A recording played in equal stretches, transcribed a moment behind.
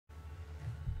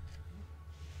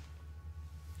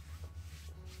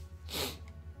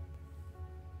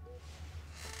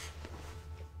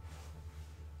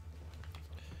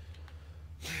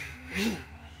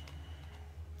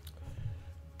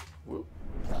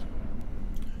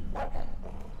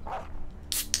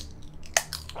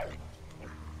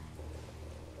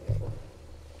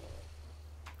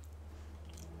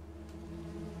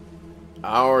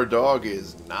Our dog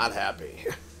is not happy.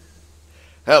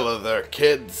 Hello there,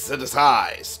 kids. It is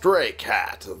I, Stray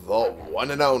Cat, the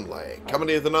one and only, coming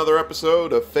with another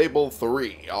episode of Fable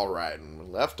 3. Alright, when we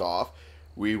left off,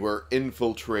 we were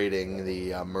infiltrating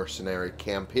the mercenary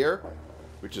camp here,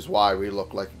 which is why we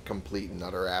look like a complete and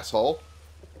utter asshole.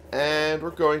 And we're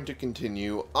going to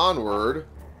continue onward.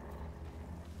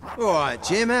 Alright,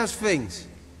 Jim, how's things?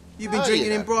 You been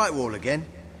drinking in Brightwall again?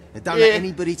 And don't let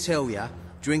anybody tell ya,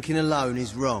 drinking alone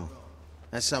is wrong.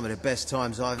 That's some of the best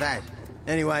times I've had.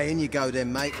 Anyway, in you go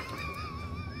then, mate.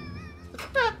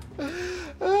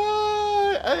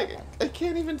 I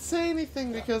can't even say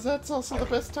anything because that's also the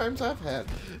best times I've had.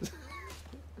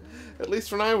 At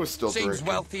least when I was still drinking. Seems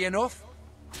wealthy enough.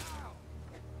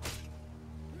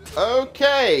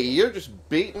 Okay, you're just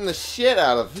beating the shit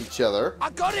out of each other.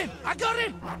 I got him! I got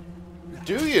him!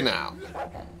 Do you now?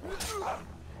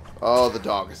 Oh, the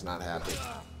dog is not happy.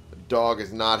 The dog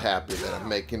is not happy that I'm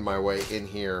making my way in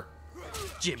here.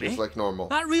 Jimmy, just like normal.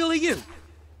 That really you?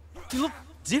 You look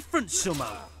different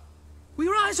somehow. Were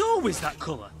your eyes always that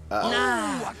colour?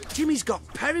 Nah, Jimmy's got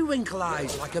periwinkle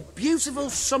eyes like a beautiful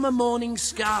summer morning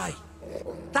sky.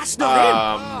 That's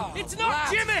not him! It's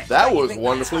not Jimmy! That was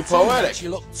wonderfully poetic.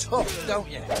 You look tough, don't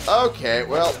you? Okay,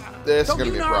 well, this is Don't going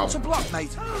to you be a know how to problem. block,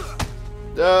 mate?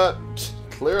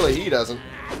 Clearly he doesn't.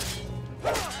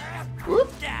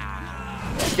 Whoop.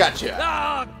 Gotcha.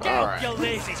 Oh, get All up, right. you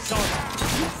lazy son!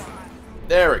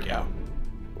 There we go.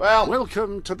 Well,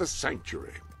 Welcome to the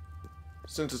sanctuary.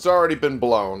 since it's already been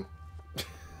blown,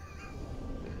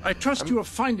 I trust you are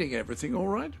finding everything all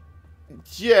right?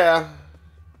 yeah,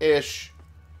 ish.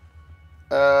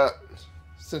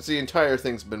 Since the entire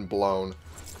thing's been blown,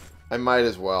 I might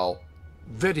as well.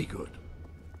 Very good.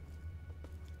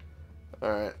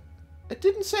 Alright. It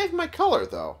didn't save my color,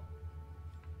 though.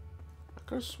 I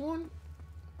could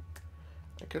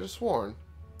have sworn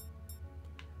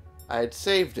I had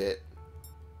saved it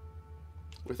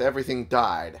with everything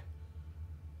dyed.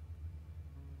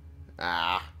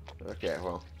 Ah. Okay,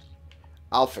 well.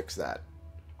 I'll fix that.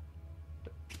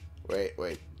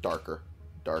 Wait. Darker.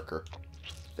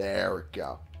 There we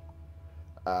go.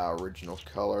 Original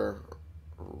color,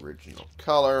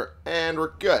 and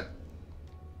we're good.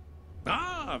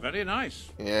 Ah, very nice.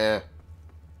 Yeah.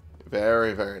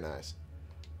 Very, very nice.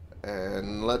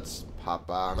 And let's pop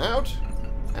on out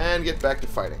and get back to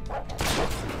fighting.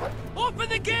 Open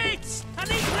the gates! I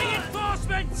need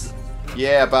reinforcements!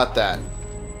 Yeah, about that.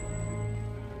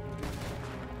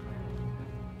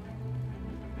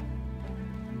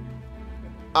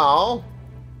 Oh.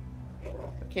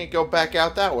 I can't go back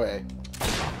out that way.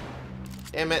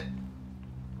 Damn it.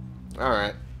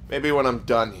 Alright. Maybe when I'm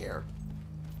done here.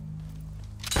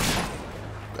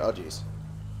 Oh, jeez.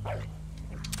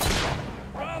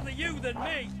 Rather you than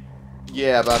me!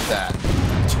 Yeah, about that.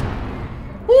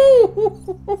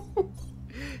 Woo!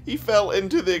 He fell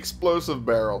into the explosive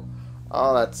barrel.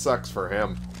 Oh, that sucks for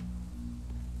him.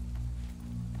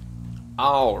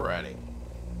 Alrighty.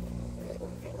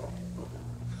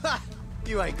 Ha!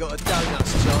 You ain't got a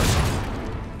donut's chance.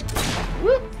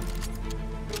 Whoop.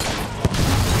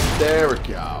 There we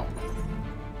go.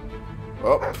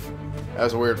 Oh, that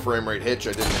was a weird frame rate hitch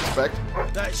I didn't expect.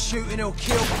 That shooting will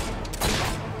kill.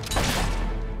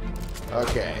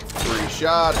 Okay, 3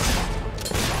 shots.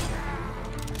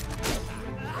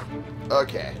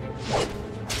 Okay.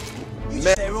 You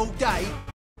sit there all day.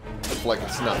 Looks like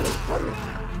it's nothing.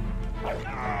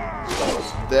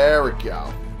 There we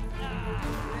go.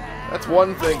 That's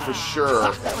one thing for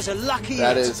sure. That was a lucky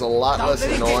That hit. is a lot Don't less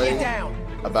let it get you annoying down.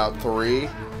 about 3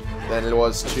 than it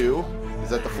was 2. Is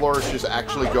that the flourishes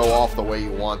actually go off the way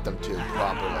you want them to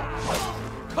properly.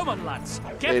 Come on, lads.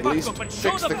 They Get at back least up and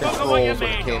show fix the the bugger what you controls when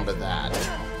it made came of. to that.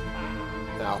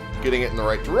 Now, getting it in the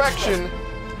right direction,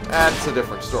 that's a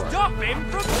different story. Stop him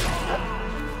from...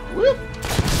 Whoop!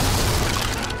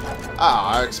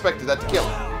 Ah, I expected that to kill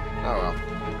him. Oh well.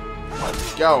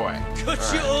 Go away.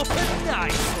 Cut you open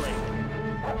nicely.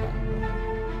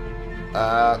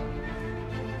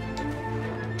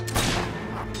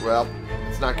 Well,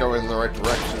 it's not going in the right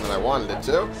direction that I wanted it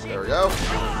to. There we go.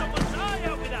 Someone's eye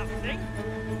out with that thing.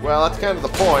 Well, that's kind of the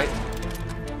point.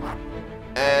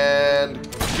 And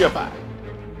goodbye.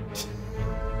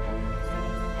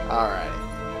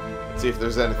 Alrighty. Let's see if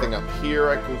there's anything up here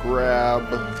I can grab.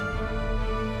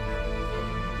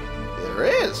 There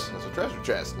is. There's a treasure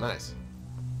chest. Nice.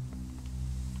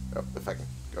 Oh, if I can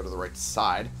go to the right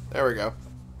side. There we go.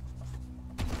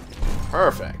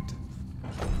 Perfect.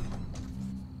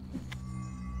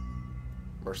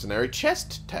 Mercenary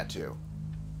chest tattoo.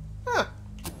 Huh.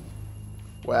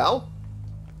 Well,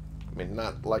 I mean,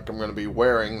 not like I'm going to be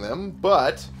wearing them,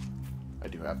 but I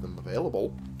do have them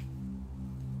available.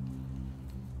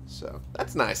 So,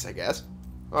 that's nice, I guess.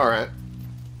 Alright.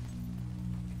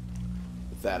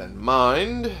 With that in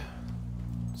mind,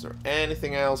 is there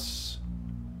anything else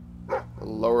a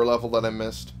lower level that I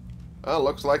missed? Oh,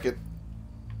 looks like it.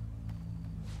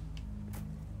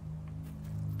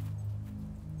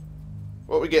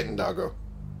 What we getting, doggo?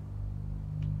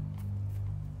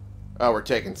 Oh, we're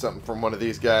taking something from one of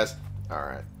these guys.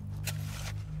 Alright.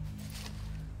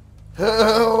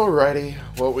 Alrighty,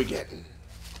 what we getting?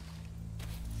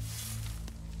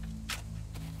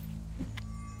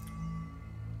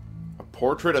 A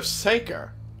portrait of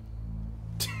Saker.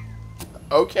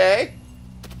 Okay.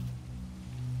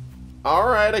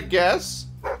 Alright, I guess.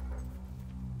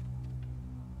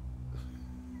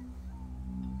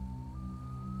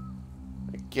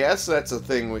 I guess that's a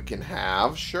thing we can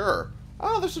have, sure.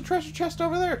 Oh, there's a treasure chest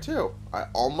over there, too. I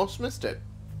almost missed it.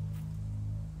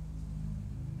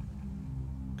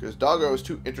 Because Doggo is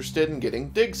too interested in getting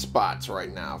dig spots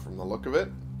right now, from the look of it.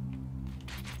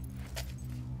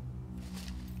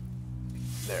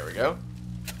 There we go.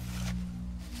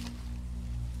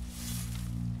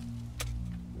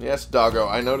 Yes, Doggo,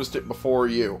 I noticed it before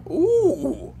you.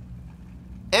 Ooh!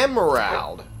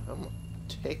 Emerald! I'm going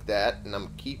to take that, and I'm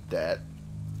going to keep that.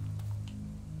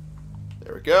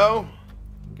 There we go.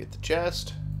 Get the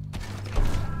chest.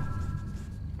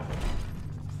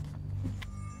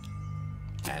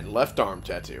 And left arm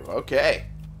tattoo. Okay.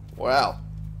 Well.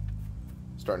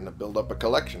 Starting to build up a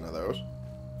collection of those.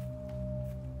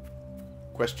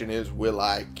 Question is, will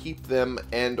I keep them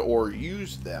and or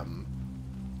use them?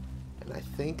 And I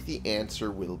think the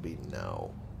answer will be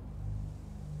no.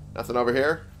 Nothing over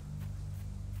here?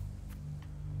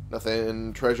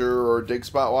 Nothing treasure or dig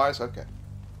spot wise? Okay.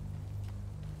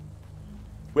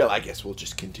 Well, I guess we'll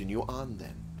just continue on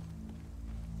then.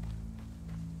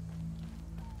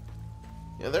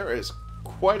 Yeah, there is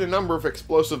quite a number of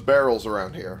explosive barrels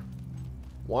around here.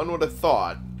 One would have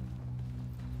thought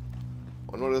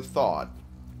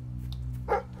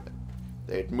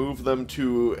they'd move them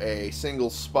to a single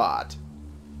spot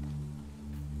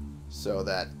so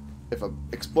that if an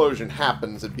explosion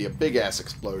happens, it'd be a big-ass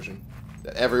explosion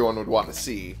that everyone would want to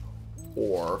see,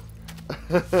 or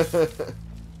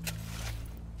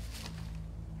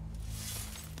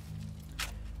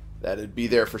that it'd be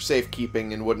there for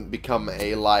safekeeping and wouldn't become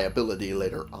a liability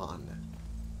later on.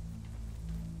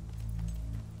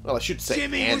 Well, I should say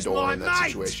Jimmy and/or in that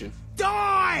situation.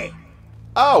 Die!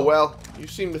 Oh, well, you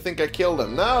seem to think I killed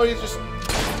him. No, he's just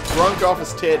drunk off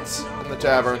his tits in the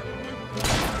tavern.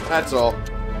 That's all.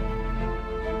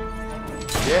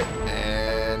 Get,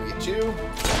 and get you.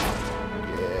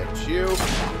 Get you.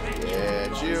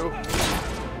 Get you.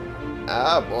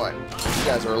 Ah, boy. You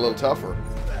guys are a little tougher.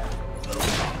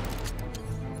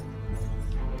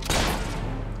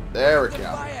 There we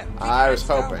go. I was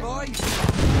hoping.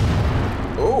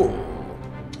 Ooh.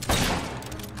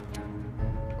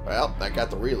 Well, that got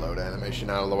the reload animation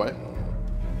out of the way.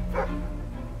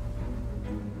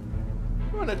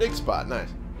 We're in a dig spot. Nice.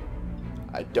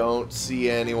 I don't see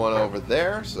anyone over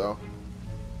there, so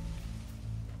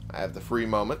I have the free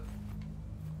moment.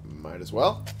 Might as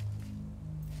well.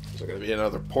 Is there going to be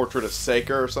another portrait of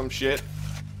Saker or some shit?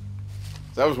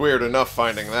 That was weird enough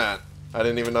finding that. I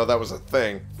didn't even know that was a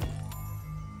thing.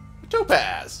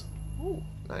 Topaz! Ooh,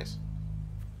 nice.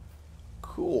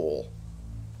 Cool.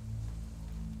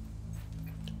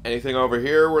 Anything over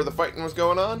here where the fighting was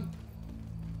going on?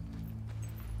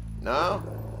 No?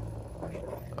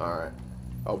 Alright.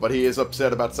 Oh, but he is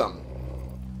upset about something.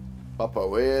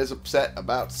 Buppo is upset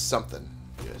about something.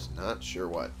 Just not sure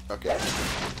what. Okay.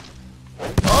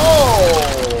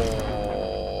 Oh!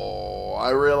 I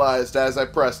realized as I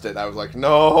pressed it, I was like,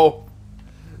 no!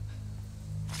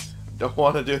 Don't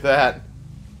want to do that.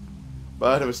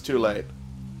 But it was too late.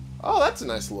 Oh, that's a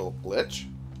nice little glitch.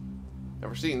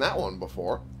 Never seen that one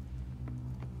before.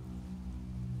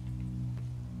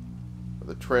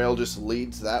 The trail just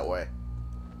leads that way.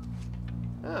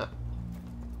 Ah.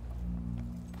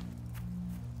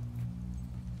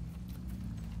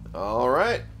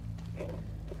 Alright. I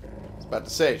was about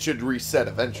to say, it should reset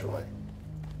eventually.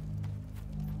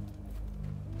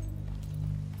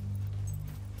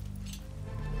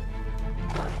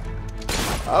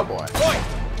 Oh boy. Oi!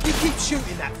 You keep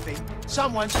shooting that thing,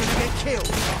 someone's gonna get killed.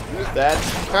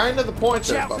 That's kind of the point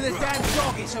there, Watch out for the Buffy. damn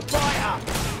dog, it's a biter.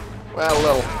 Well, a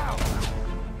little.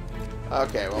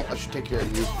 Okay, well, I should take care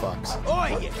of you fucks.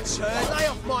 Oi, you turd, lay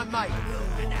off my mate.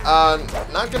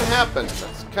 Not gonna happen.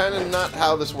 That's kind of not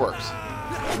how this works.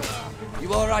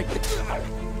 You alright?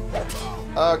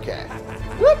 Okay.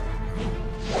 Whoop!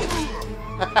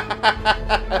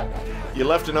 You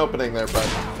left an opening there, but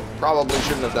probably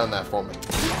shouldn't have done that for me.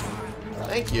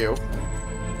 Thank you.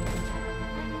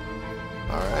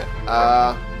 Alright,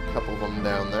 a couple of them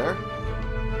down there.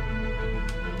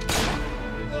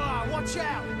 Oh, watch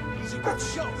out! He's a good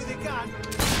shot with a gun.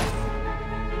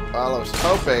 Well, I was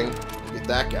hoping to get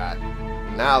that guy.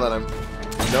 Now that I'm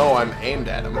aimed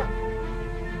at him.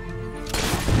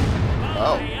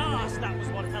 Oh. My arse, that was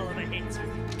one hell of a hit.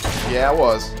 Yeah, it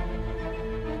was.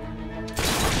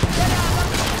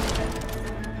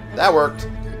 That worked.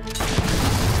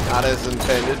 Not as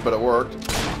intended, but it worked.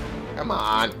 Come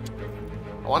on.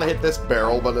 I want to hit this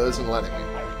barrel, but it isn't letting me.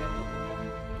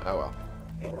 Oh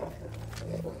well.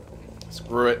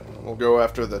 Screw it. We'll go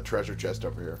after the treasure chest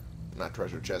over here. Not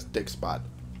treasure chest, dig spot.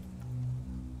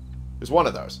 There's one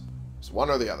of those. It's one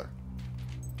or the other.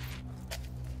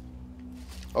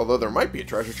 Although there might be a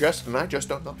treasure chest, and I just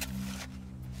don't know.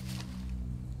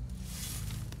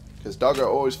 Because Doggo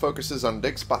always focuses on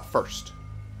dig spot first.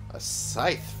 A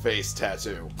scythe face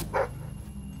tattoo.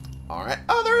 Alright.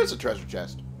 Oh, there is a treasure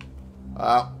chest.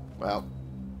 Well.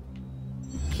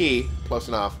 Key. Close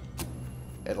enough.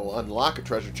 It'll unlock a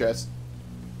treasure chest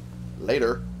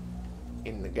later.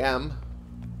 In the game.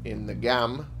 In the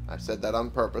game. I said that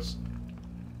on purpose.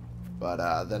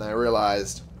 But then I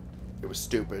realized it was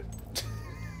stupid.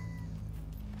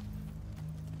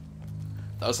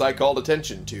 Thus I called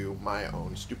attention to my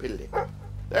own stupidity.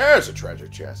 There's a treasure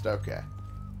chest. Okay.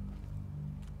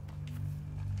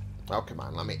 Oh, come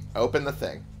on. Let me open the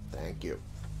thing. Thank you.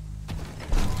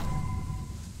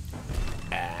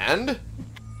 And...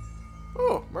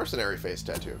 oh, mercenary face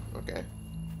tattoo. Okay.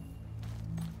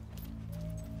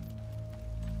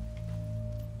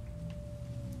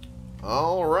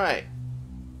 Alright.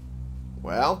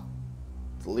 Well,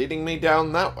 it's leading me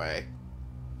down that way.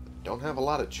 Don't have a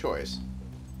lot of choice.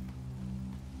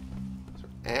 Is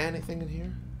there anything in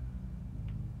here?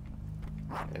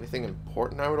 Anything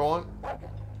important I would want?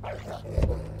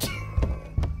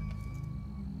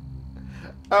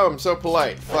 Oh, I'm so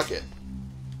polite. Fuck it.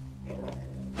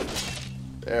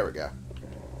 There we go.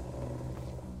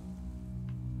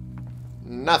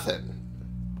 Nothing.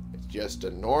 It's just a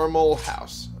normal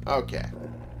house. Okay.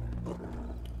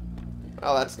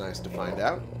 Well, that's nice to find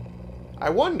out. I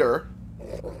wonder,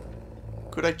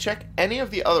 could I check any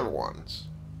of the other ones?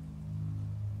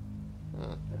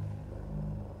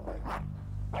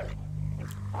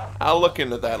 I'll look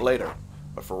into that later.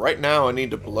 But for right now, I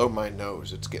need to blow my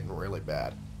nose. It's getting really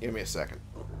bad. Give me a second.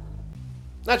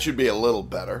 That should be a little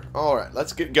better. Alright,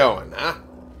 let's get going, huh?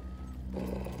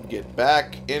 Get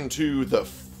back into the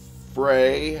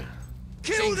fray.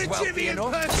 Kill the Jimmy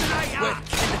impersonator!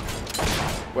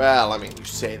 Well, I mean, you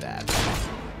say that.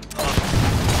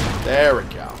 There we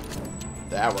go.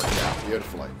 That worked out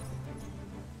beautifully.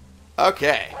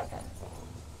 Okay.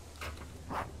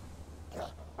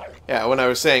 Yeah, when I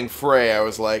was saying fray, I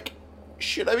was like,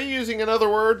 should I be using another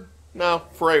word? No,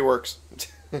 fray works.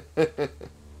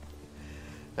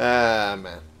 Man.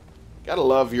 Gotta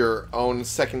love your own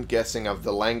second guessing of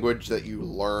the language that you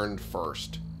learned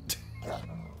first.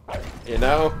 You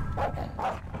know?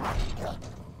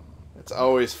 It's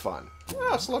always fun.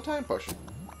 Oh, slow time potion.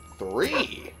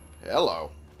 3.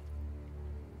 Hello.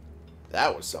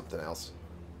 That was something else.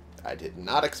 I did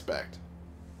not expect.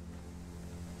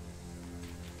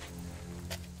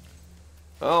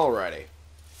 Alrighty.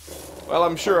 Well,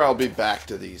 I'm sure I'll be back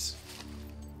to these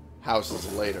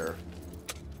houses later.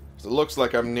 It looks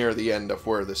like I'm near the end of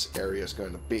where this area is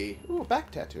going to be. Ooh, a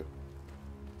back tattoo.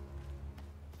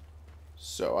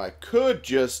 So I could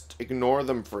just ignore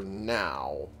them for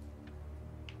now.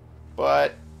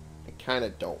 But I kind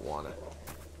of don't want to.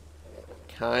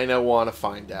 Kind of want to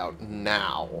find out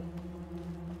now.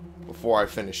 Before I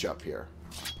finish up here.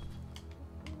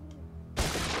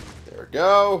 There we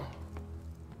go.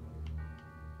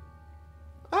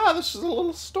 Ah, this is a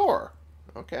little store.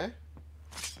 Okay.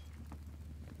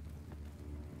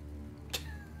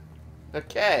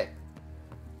 Okay.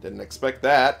 Didn't expect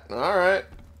that. Alright.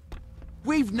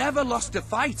 We've never lost a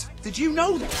fight. Did you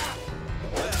know that?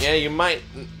 Yeah, you might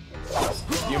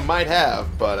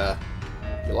have, but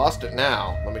you lost it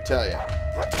now, let me tell you.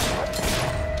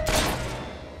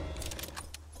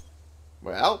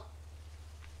 Well,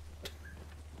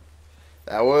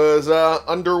 that was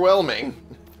underwhelming,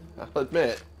 I'll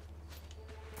admit.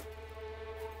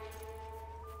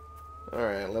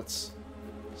 Alright, let's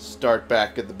start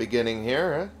back at the beginning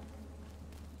here,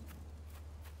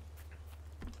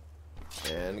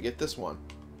 huh? And get this one.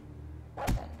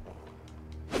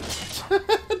 Did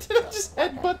I just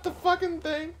headbutt the fucking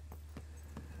thing?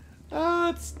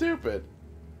 Ah, that's stupid.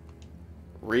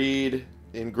 Read.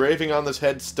 The engraving on this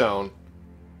headstone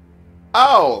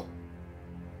Oh!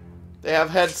 They have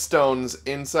headstones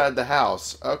inside the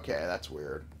house. Okay, that's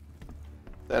weird.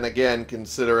 Then again,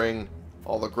 considering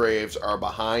all the graves are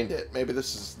behind it, maybe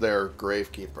this is their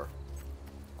gravekeeper.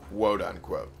 Quote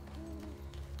unquote.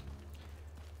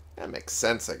 That makes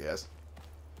sense, I guess.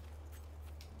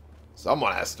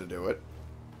 Someone has to do it.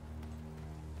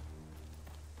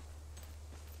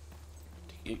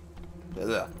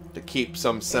 To keep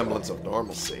some semblance of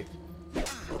normalcy.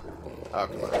 Oh,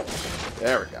 come on.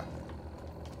 There we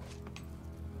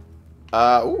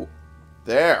go. Ooh.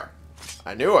 There.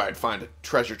 I knew I'd find a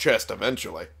treasure chest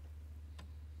eventually.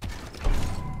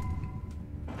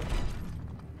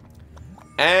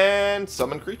 And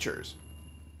summon creatures.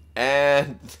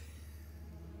 And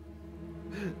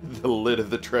the lid of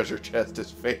the treasure chest is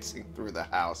facing through the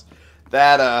house.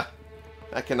 That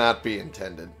cannot be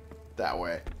intended that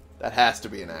way. That has to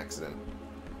be an accident.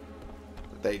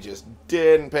 That they just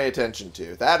didn't pay attention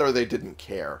to. That or they didn't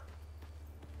care.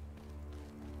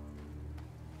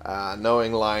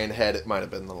 Knowing Lionhead, it might have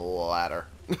been the latter.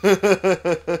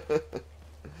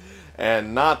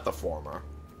 And not the former.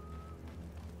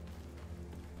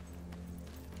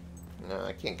 No,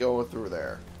 I can't go through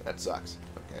there. That sucks.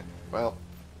 Okay, well.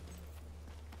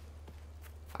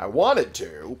 I wanted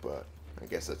to, but I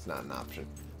guess that's not an option.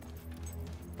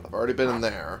 I've already been in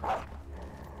there.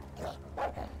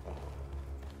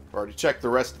 I've already checked the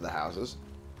rest of the houses.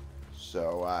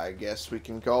 So I guess we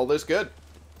can call this good.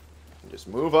 And just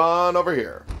move on over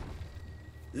here.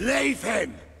 Leave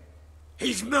him!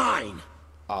 He's mine!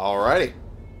 Alrighty.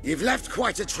 You've left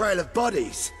quite a trail of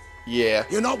bodies. Yeah.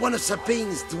 You're not one of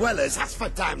Sabine's dwellers, that's for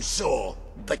damn sure.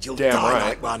 But you'll Damn die right.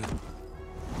 like one.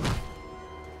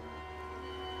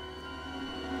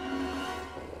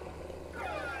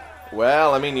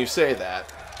 Well, I mean, you say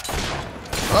that.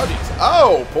 Oh, geez.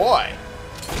 Oh, boy.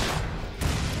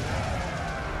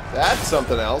 That's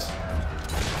something else.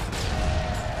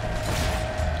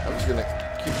 I'm just going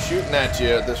to keep shooting at you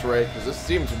at this rate, because this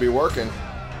seems to be working.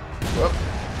 Whoop.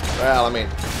 Well, I mean,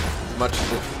 as much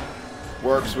as it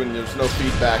works when there's no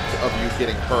feedback of you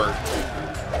getting hurt.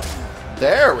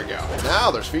 There we go. Now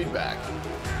there's feedback.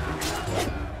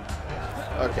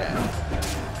 Okay.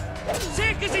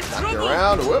 Sick is in Knock trouble. you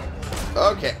around. Whoop.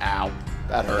 Okay. Ow.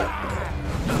 That hurt.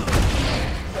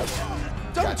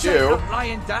 Don't Got take you. up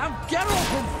lying down. Get up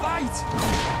and fight.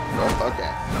 Oh,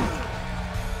 okay.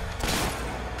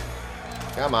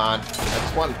 Come on.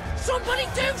 That's one. Somebody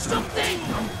do something.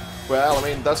 Well, I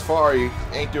mean, thus far, you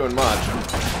ain't doing much.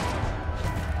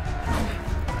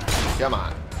 Come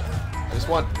on. I just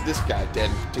want this guy dead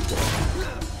in particular.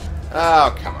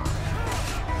 Oh, come on.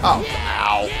 Oh,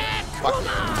 ow. Fuck you.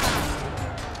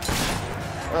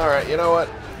 Alright, you know what?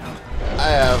 I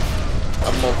have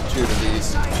a multitude of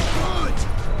these.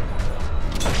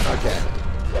 Okay.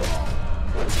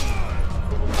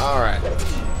 Alright.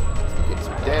 Get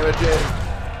some damage in.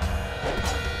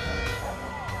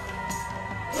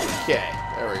 Okay,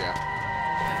 there we go.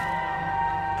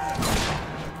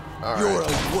 All You're right.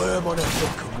 a worm on a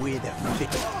hook and we're the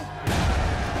fiddle.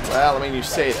 Well, I mean, you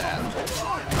say that.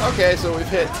 Okay, so we've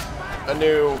hit a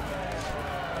new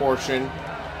portion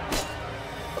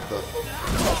of the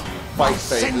fight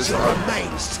Send phases. your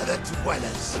remains to the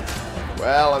dwellers.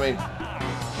 Well, I mean,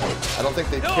 I don't think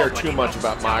they care too much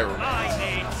about my remains. My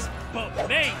needs, but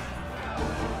me.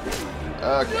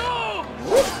 Okay. No.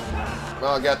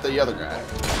 Well, I got the other guy.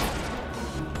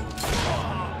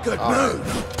 Good All move,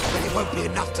 but it won't be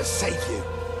enough to save you.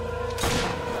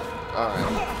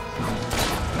 Alright.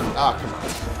 Ah, come on.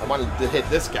 I wanted to hit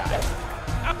this guy.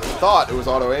 I thought it was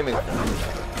auto-aiming.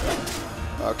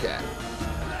 Okay.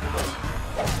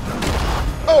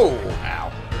 Oh!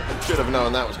 Ow. Should have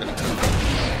known that was going to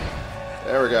happen.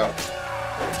 There we go.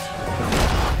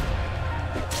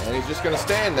 And he's just going to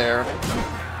stand there.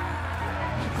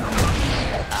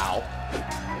 Ow.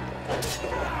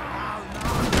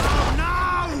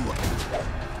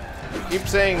 Keep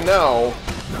saying no.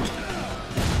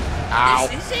 Ow.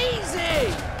 This is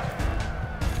easy.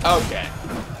 Okay.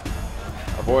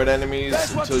 Avoid enemies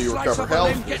until you recover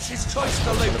health. Gets his choice to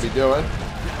What I'm loot. gonna be doing.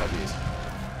 Oh, geez.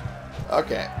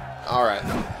 Okay. Alright.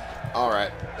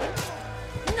 Alright.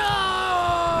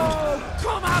 No!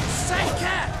 Come on,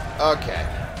 Seeker! Okay.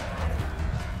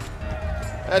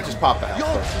 Just pop out. You're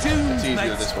doomed, It's easier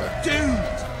mate. this way. Doomed.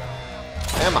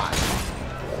 Am I?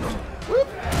 Whoop.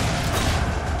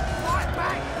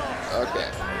 Okay.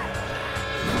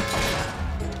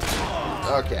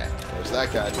 Okay. There's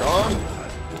that guy gone.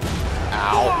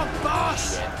 Ow. Come on,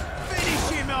 boss! Finish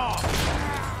him off!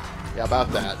 Yeah,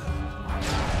 about that.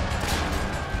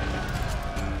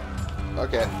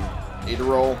 Okay. Need to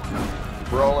roll.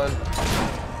 Keep rolling.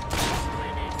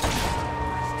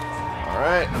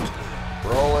 Alright.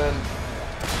 Rolling.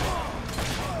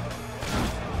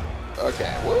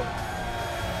 Okay, whoop.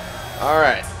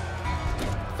 Alright.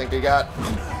 I think I got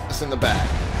this in the bag.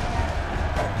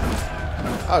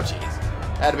 Oh, jeez.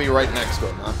 Had to be right next to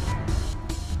him, huh?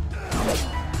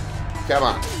 Come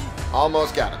on.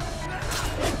 Almost got him.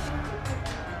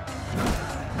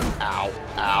 Ow.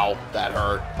 Ow. That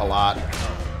hurt a lot.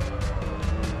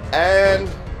 And...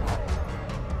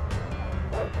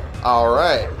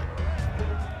 Alright.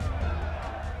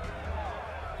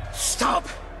 Stop!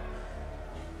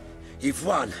 You've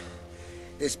won.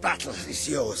 This battle is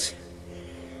yours.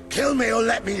 Kill me or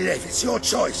let me live. It's your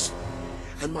choice.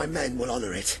 And my men will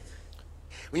honor it.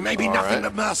 We may be nothing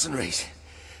but mercenaries,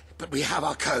 but we have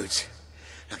our codes,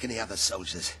 like any other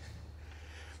soldiers.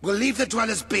 We'll leave the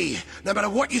dwellers be, no matter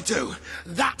what you do.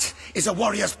 That is a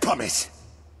warrior's promise.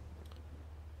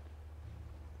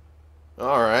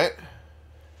 Alright.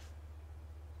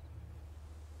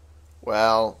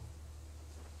 Well,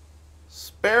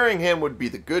 sparing him would be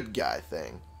the good guy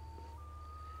thing.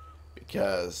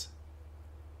 Because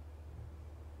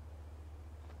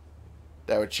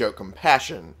that would show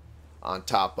compassion on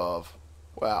top of,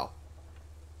 well,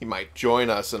 he might join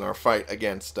us in our fight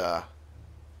against,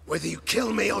 Whether you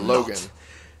kill me or Logan. not,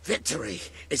 victory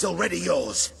is already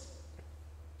yours.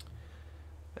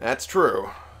 That's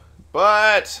true.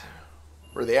 But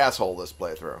we're the asshole this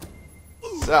playthrough.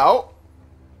 So...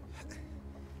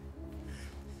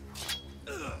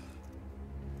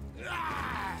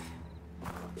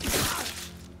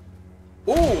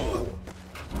 Ooh!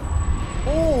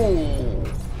 Ooh!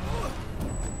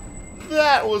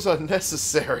 That was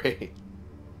unnecessary.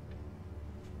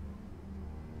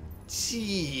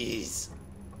 Jeez.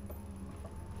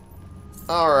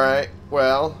 Alright,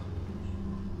 well.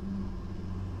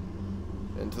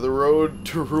 Into the road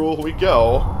to rule we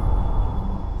go.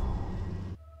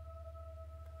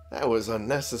 That was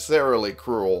unnecessarily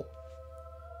cruel.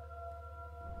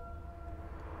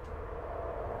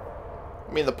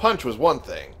 I mean, the punch was one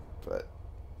thing, but...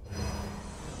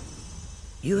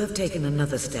 You have taken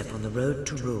another step on the road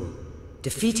to rule.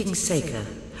 Defeating Saker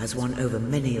has won over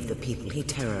many of the people he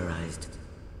terrorized.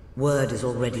 Word is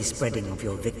already spreading of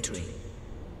your victory.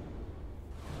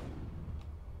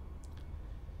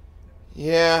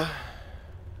 Yeah.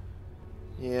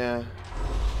 Yeah.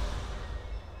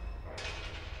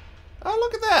 Oh,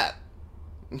 look at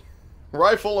that!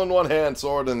 Rifle in one hand,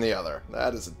 sword in the other.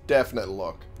 That is a definite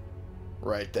look.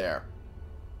 Right there.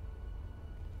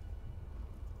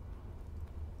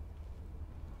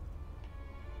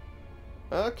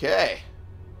 Okay.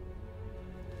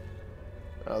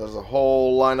 Now there's a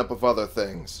whole lineup of other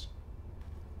things.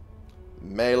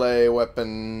 Melee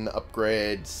weapon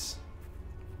upgrades.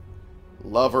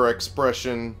 Lover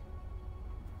expression.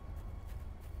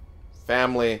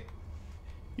 Family.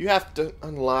 You have to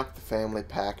unlock the family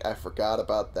pack. I forgot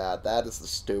about that. That is the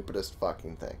stupidest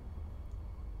fucking thing.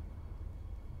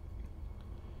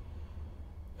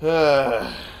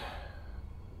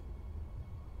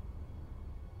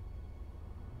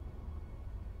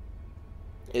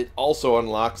 It also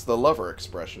unlocks the lover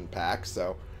expression pack,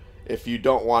 so if you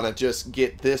don't want to just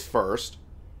get this first,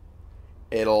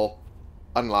 it'll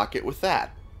unlock it with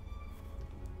that.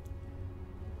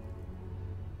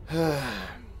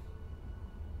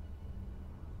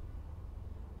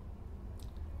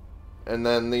 And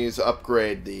then these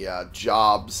upgrade the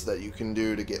jobs that you can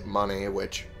do to get money,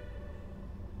 which...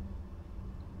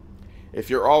 If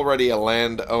you're already a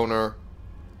landowner,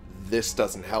 this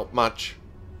doesn't help much.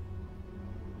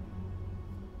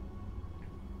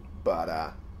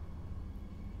 But,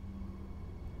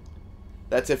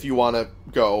 that's if you want to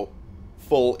go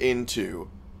full into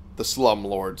the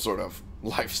slumlord sort of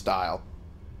lifestyle.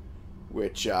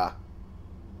 Which, now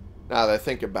that I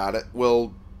think about it,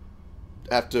 will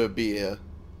have to be a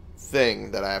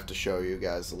thing that I have to show you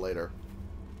guys later.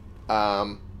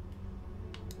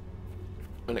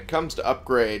 When it comes to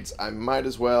upgrades, I might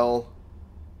as well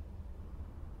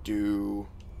do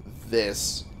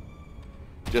this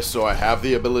just so I have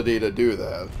the ability to do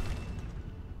that.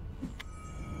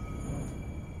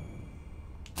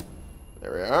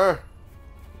 There we are.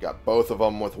 Got both of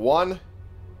them with one.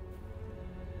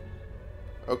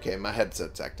 Okay, my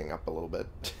headset's acting up a little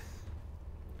bit.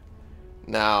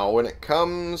 Now, when it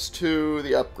comes to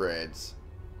the upgrades,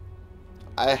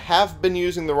 I have been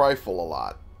using the rifle a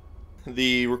lot.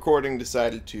 The recording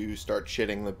decided to start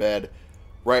shitting the bed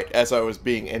right as I was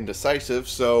being indecisive,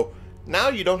 so now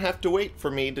you don't have to wait for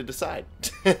me to decide.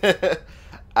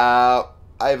 I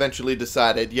eventually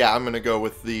decided, yeah, I'm going to go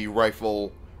with the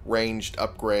rifle ranged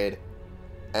upgrade,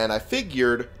 and I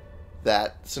figured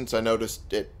that since I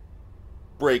noticed it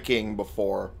breaking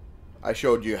before I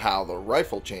showed you how the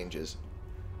rifle changes,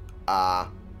 I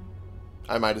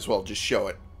might as well just show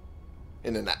it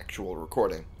in an actual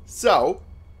recording. So,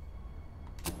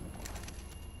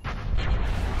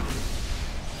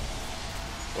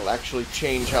 we'll actually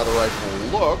change how the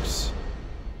rifle looks,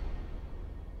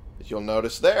 as you'll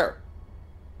notice there.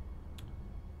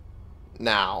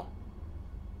 Now,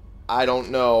 I don't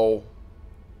know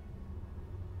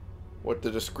what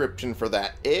the description for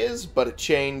that is, but it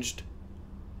changed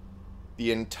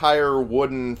the entire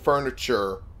wooden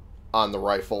furniture on the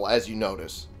rifle, as you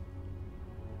notice.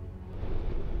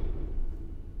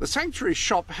 The Sanctuary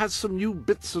shop has some new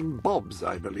bits and bobs,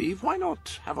 I believe. Why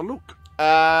not have a look?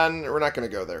 And we're not going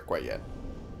to go there quite yet.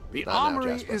 The Not now,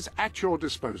 armory Jasper. is at your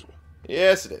disposal.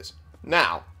 Yes, it is.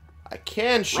 Now, I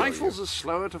can show Rifles you. are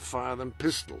slower to fire than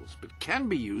pistols, but can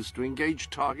be used to engage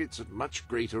targets at much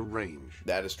greater range.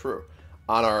 That is true.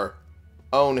 On our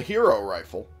own hero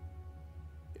rifle,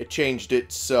 it changed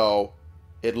it so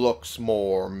it looks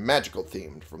more magical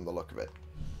themed from the look of it.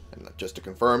 And just to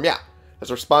confirm, yeah,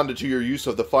 has responded to your use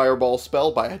of the fireball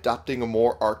spell by adopting a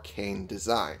more arcane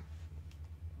design.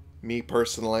 Me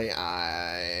personally,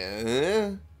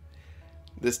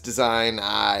 this design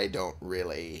I don't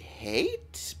really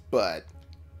hate, but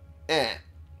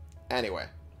anyway.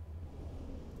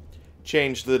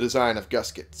 Changed the design of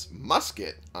Gusket's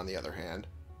musket, on the other hand,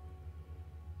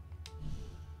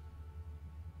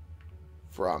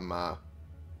 from,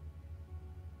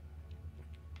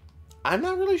 I'm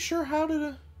not really sure how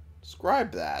to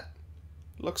describe that.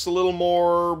 Looks a little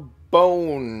more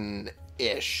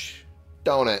bone-ish,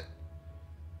 don't it?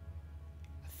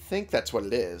 I think that's what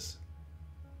it is.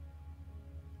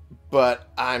 But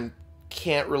I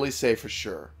can't really say for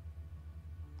sure,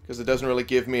 because it doesn't really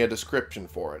give me a description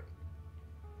for it.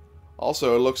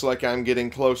 Also, it looks like I'm getting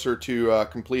closer to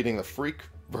completing the freak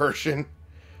version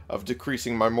of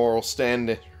decreasing my moral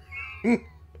standing.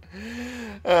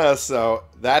 So,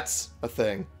 that's a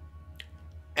thing.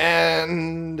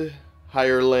 And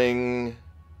hireling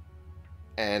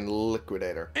and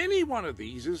liquidator. Any one of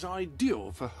these is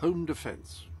ideal for home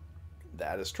defense.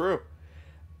 That is true.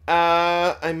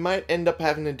 I might end up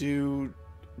having to do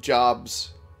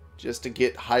jobs just to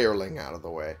get hireling out of the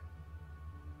way.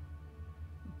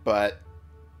 But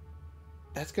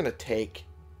that's going to take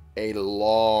a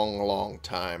long, long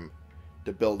time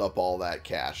to build up all that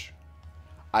cash.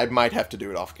 I might have to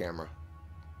do it off camera.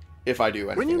 If I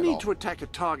do anything When you at need all. to attack a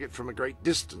target from a great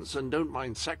distance and don't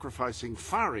mind sacrificing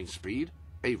firing speed,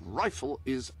 a rifle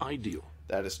is ideal.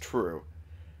 That is true.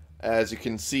 As you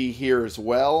can see here as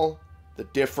well, the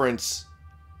difference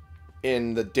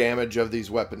in the damage of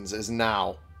these weapons is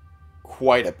now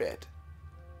quite a bit.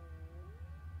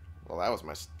 Well, that was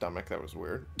my stomach. That was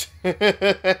weird.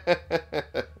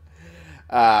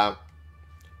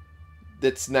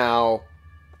 It's now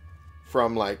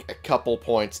from like a couple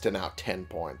points to now 10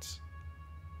 points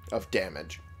of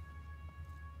damage.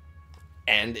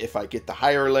 And if I get the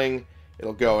hireling,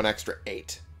 it'll go an extra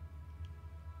 8.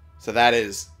 So that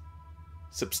is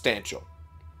substantial.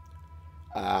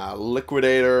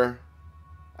 Liquidator,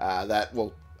 that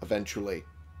will eventually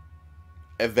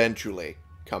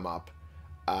come up.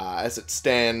 As it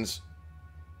stands,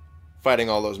 fighting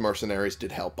all those mercenaries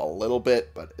did help a little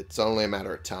bit, but it's only a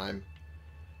matter of time.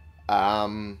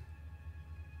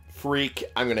 Freak,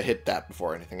 I'm going to hit that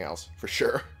before anything else, for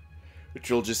sure.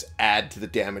 Which will just add to the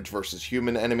damage versus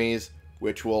human enemies,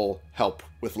 which will help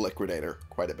with Liquidator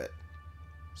quite a bit.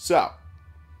 So,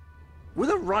 With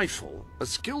a rifle, a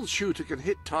skilled shooter can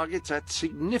hit targets at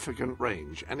significant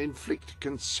range and inflict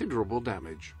considerable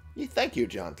damage. thank you,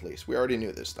 John Cleese. We already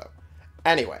knew this, though.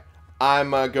 Anyway,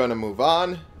 I'm going to move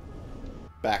on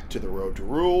back to the road to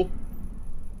rule,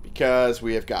 because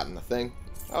we have gotten the thing.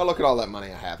 Oh, look at all that money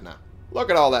I have now. Look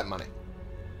at all that money.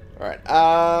 Alright,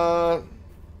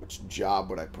 which job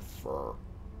would I prefer?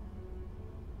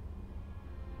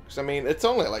 Because, I mean, it's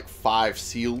only like 5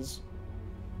 seals.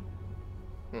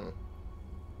 And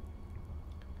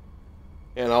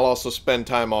I'll also spend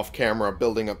time off camera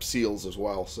building up seals as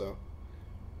well, so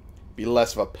be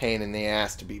less of a pain in the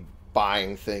ass to be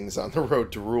buying things on the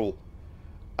road to rule.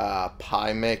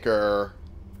 Pie maker.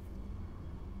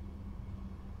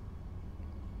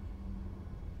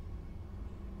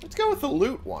 Let's go with the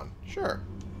loot one. Sure.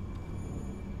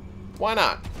 Why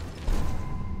not?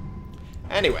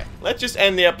 Anyway, let's just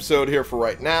end the episode here for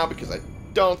right now, because I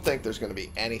don't think there's going to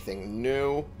be anything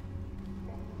new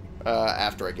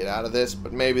after I get out of this,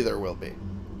 but maybe there will be.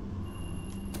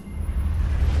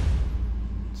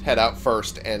 Let's head out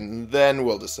first, and then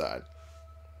we'll decide.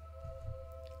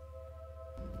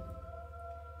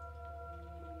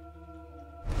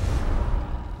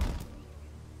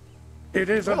 It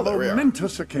is a there we are.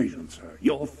 momentous occasion, sir.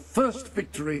 Your first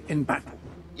victory in battle.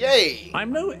 Yay!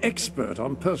 I'm no expert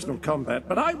on personal combat,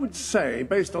 but I would say,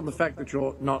 based on the fact that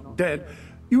you're not dead,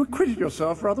 you acquitted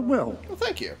yourself rather well. Well,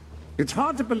 thank you. It's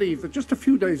hard to believe that just a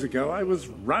few days ago I was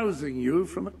rousing you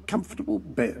from a comfortable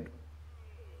bed.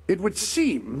 It would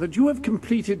seem that you have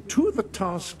completed 2 of the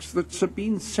tasks that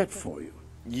Sabine set for you.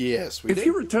 Yes, we If did.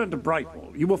 you return to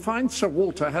Brightwall, you will find Sir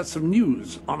Walter has some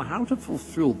news on how to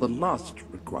fulfill the last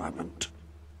requirement.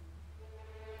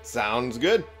 Sounds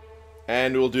good.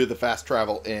 And we'll do the fast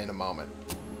travel in a moment.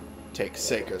 Take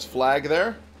Seika's flag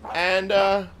there. And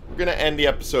we're going to end the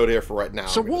episode here for right now.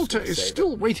 Sir I'm just Walter gonna is save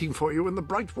still it. waiting for you in the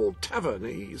Brightwall Tavern.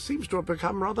 He seems to have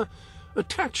become rather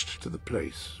attached to the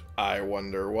place. I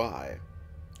wonder why.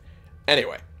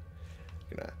 Anyway,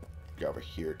 I'm going to go over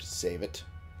here to save it.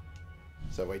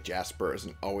 So that way Jasper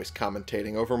isn't always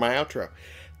commentating over my outro.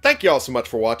 Thank you all so much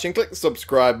for watching. Click the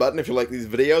subscribe button if you like these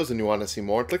videos and you want to see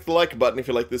more. Click the like button if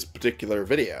you like this particular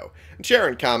video. And share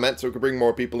and comment so we can bring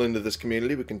more people into this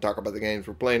community. We can talk about the games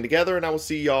we're playing together, and I will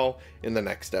see y'all in the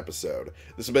next episode.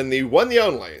 This has been the one, the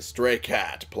only Stray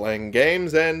Cat, playing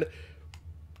games and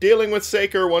dealing with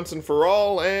Saker once and for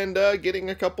all, and getting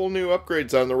a couple new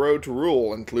upgrades on the road to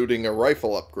rule, including a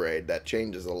rifle upgrade that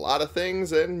changes a lot of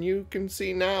things, and you can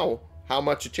see now how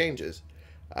much it changes.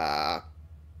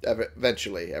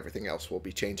 Eventually, everything else will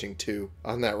be changing too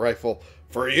on that rifle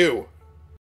for you.